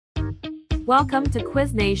Welcome to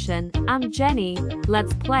Quiz Nation. I'm Jenny.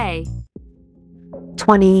 Let's play.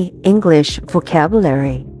 20 English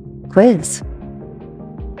vocabulary quiz.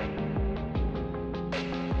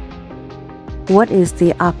 What is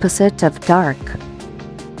the opposite of dark?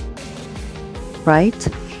 Bright,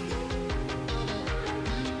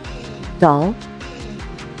 dull,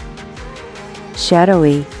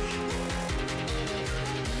 shadowy,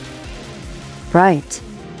 bright.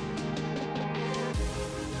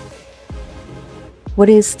 What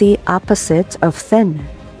is the opposite of thin?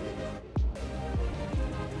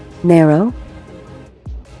 Narrow,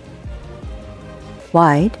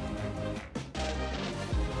 wide,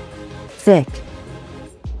 thick,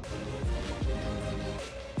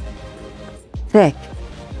 thick.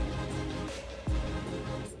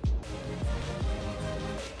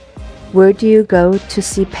 Where do you go to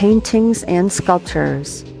see paintings and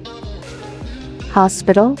sculptures?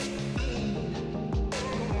 Hospital,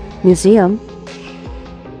 museum,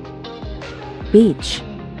 beach.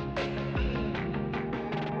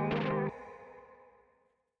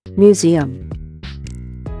 Museum.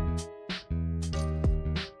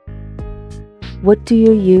 What do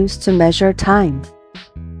you use to measure time?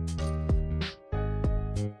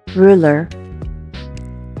 Ruler,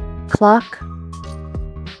 clock,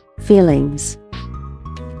 feelings.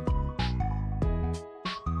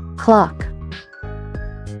 Clock.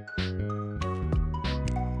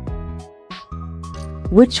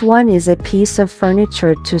 Which one is a piece of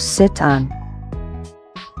furniture to sit on?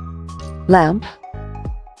 Lamp,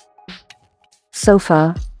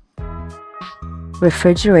 sofa,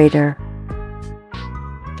 refrigerator.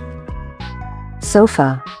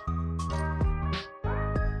 Sofa.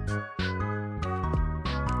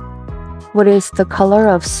 What is the color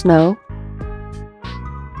of snow?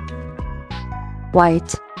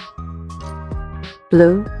 White,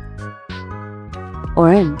 blue,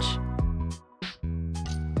 orange.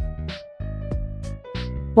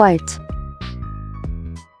 White.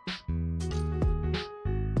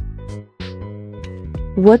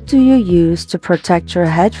 What do you use to protect your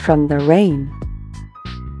head from the rain?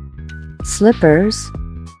 Slippers,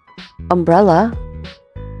 umbrella,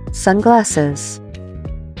 sunglasses.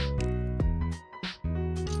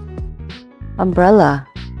 Umbrella.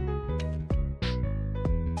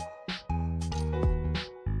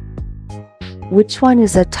 Which one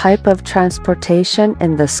is a type of transportation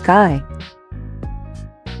in the sky?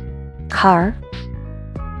 Car,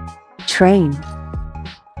 train,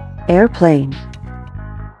 airplane.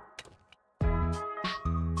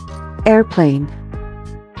 Airplane.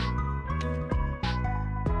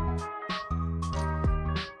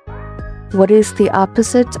 What is the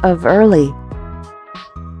opposite of early?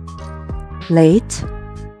 Late,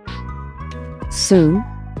 soon,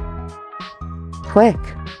 quick.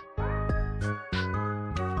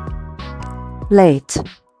 Late.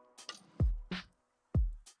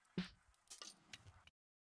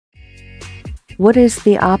 What is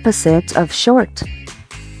the opposite of short?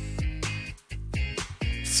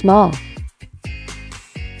 Small,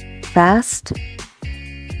 fast,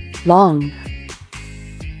 long.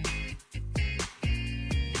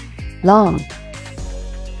 Long.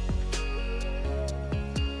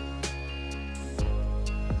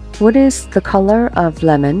 What is the color of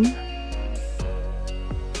lemon?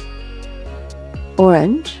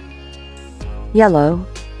 Orange, yellow,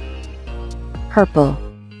 purple.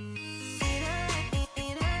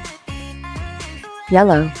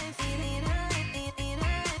 Yellow.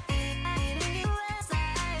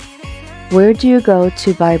 Where do you go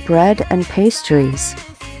to buy bread and pastries?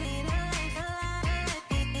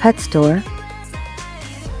 Pet store,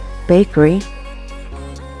 bakery,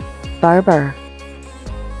 barber.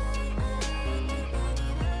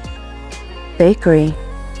 Bakery.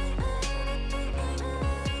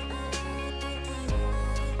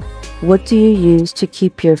 What do you use to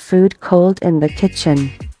keep your food cold in the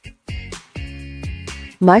kitchen?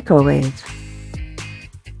 Microwave,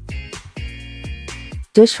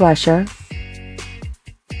 dishwasher,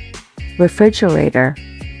 refrigerator.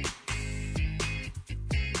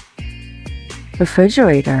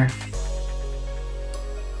 Refrigerator.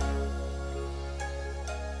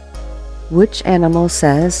 Which animal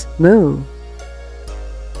says moo?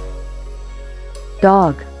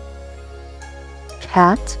 Dog,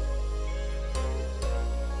 cat,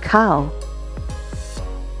 cow.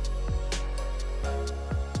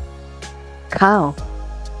 Cow.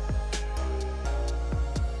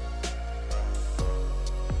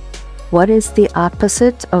 What is the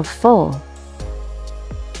opposite of full?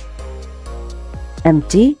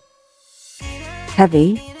 Empty,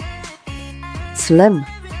 heavy, slim.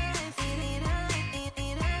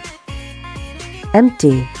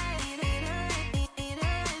 Empty.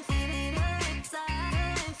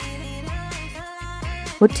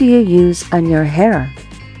 What do you use on your hair?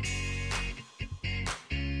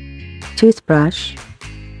 Toothbrush,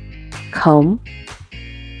 comb,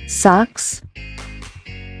 socks,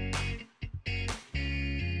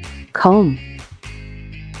 comb.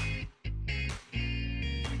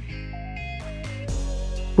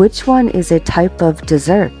 Which one is a type of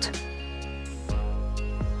dessert?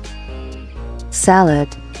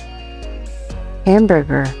 Salad,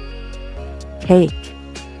 hamburger, cake,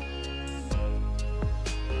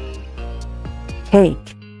 cake.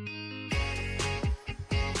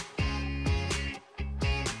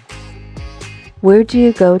 Where do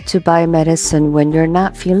you go to buy medicine when you're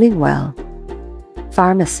not feeling well?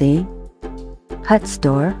 Pharmacy, pet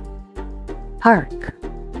store, park.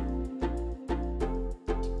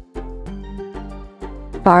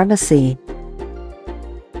 Pharmacy.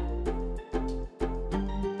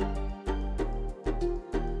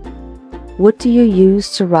 What do you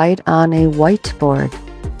use to write on a whiteboard?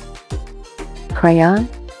 Crayon,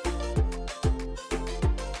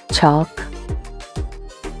 chalk,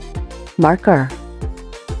 marker,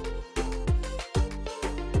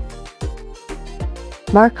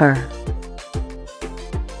 marker.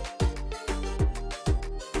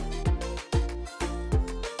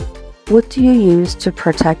 What do you use to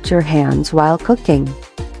protect your hands while cooking?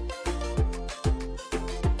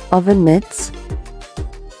 Oven mitts,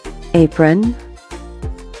 apron,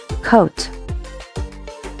 coat.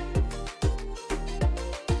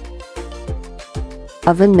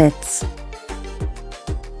 Oven mitts.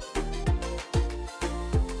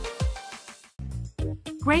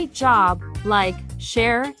 Great job! Like,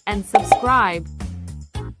 share, and subscribe.